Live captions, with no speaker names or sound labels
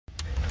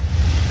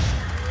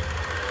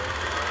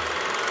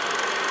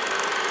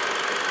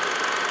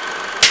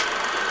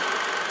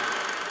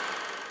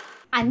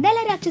అందాల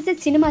రాక్షసి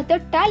సినిమాతో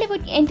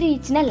టాలీవుడ్ ఎంట్రీ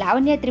ఇచ్చిన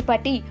లావణ్య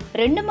త్రిపాఠి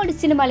 2-3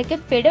 సినిమాలకే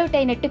ఫెడౌట్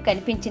అయినట్టు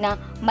కనిపించినా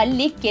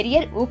మళ్ళీ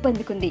కెరియర్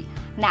ఊపందుకుంది.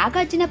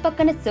 నాగార్జున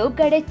పక్కన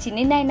సోగ్గాడే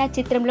చిన్ని నాయన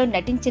చిత్రంలో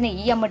నటించిన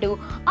ఈ అమ్మడు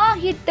ఆ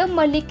హిట్ తో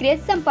మళ్ళీ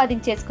క్రేజ్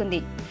సంపాదించేసుకుంది.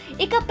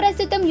 ఇక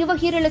ప్రస్తుతం యువ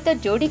హీరోలతో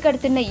జోడీ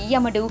కడుతున్న ఈ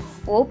అమ్మడు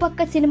ఓ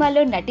పక్క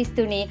సినిమాల్లో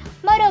నటిస్తూనే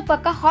మరో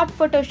పక్క హాట్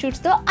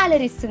ఫోటోషూట్స్ తో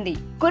అలరిస్తుంది.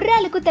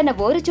 కుర్రాలకు తన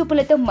ఓరు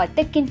చూపులతో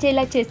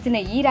మత్తెక్కించేలా చేస్తున్న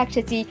ఈ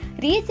రాక్షసి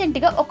రీసెంట్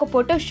గా ఒక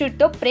ఫోటోషూట్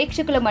తో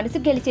ప్రేక్షకుల మనసు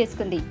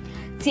గెలిచేసుకుంది.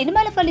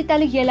 సినిమాల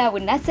ఫలితాలు ఎలా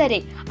ఉన్నా సరే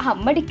ఆ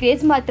అమ్మడి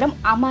క్రేజ్ మాత్రం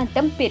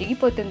అమాంతం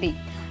పెరిగిపోతుంది.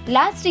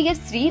 లాస్ట్ ఇయర్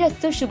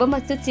శ్రీరస్తు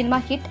శుభమస్తు సినిమా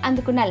హిట్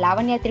అందుకున్న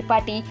లావణ్య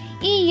త్రిపాఠి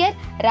ఈ ఇయర్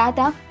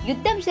రాధా,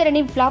 యుద్ధం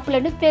శరణి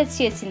ఫ్లాపులను ఫేస్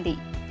చేసింది.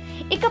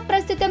 ఇక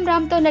ప్రస్తుతం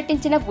రామ్తో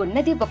నటించిన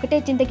ఉన్నది ఒకటే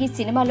జిందగీ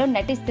సినిమాలో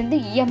నటిస్తుంది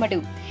ఈ అమ్మడు.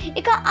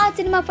 ఇక ఆ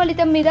సినిమా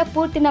ఫలితం మీద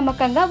పూర్తి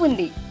నమ్మకంగా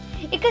ఉంది.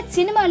 ఇక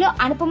సినిమాలో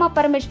అనుపమ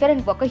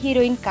పరమేశ్వరన్ ఒక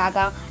హీరోయిన్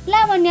కాగా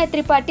లావణ్య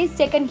త్రిపాఠి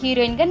సెకండ్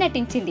హీరోయిన్ గా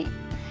నటించింది.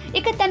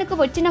 ఇక తనకు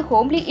వచ్చిన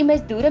హోమ్లీ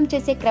ఇమేజ్ దూరం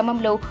చేసే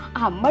క్రమంలో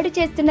ఆ అమ్మడు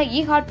చేస్తున్న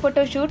ఈ హాట్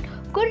ఫోటోషూట్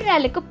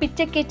కుర్రాళ్లకు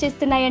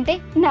పిచ్చెక్కేస్తున్నాయంటే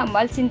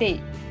నమ్మాల్సిందే.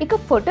 ఇక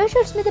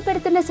ఫోటోషూట్స్ మీద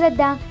పెడుతున్న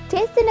శ్రద్ధ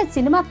చేస్తున్న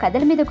సినిమా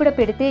కథల మీద కూడా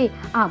పెడితే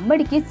ఆ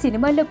అమ్మడికి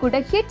సినిమాల్లో కూడా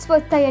హిట్స్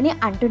వస్తాయని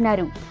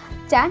అంటున్నారు.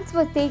 ఛాన్స్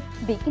వస్తే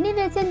బికినీ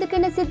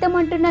వేసేందుకైనా సిద్ధం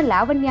అంటున్న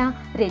లావణ్య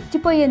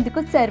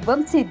రెచ్చిపోయేందుకు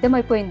సర్వం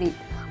సిద్ధమైపోయింది.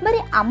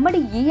 మరి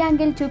అమ్మడి ఈ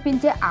యాంగిల్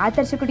చూపించే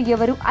ఆదర్శకుడు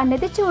ఎవరు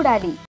అన్నది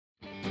చూడాలి.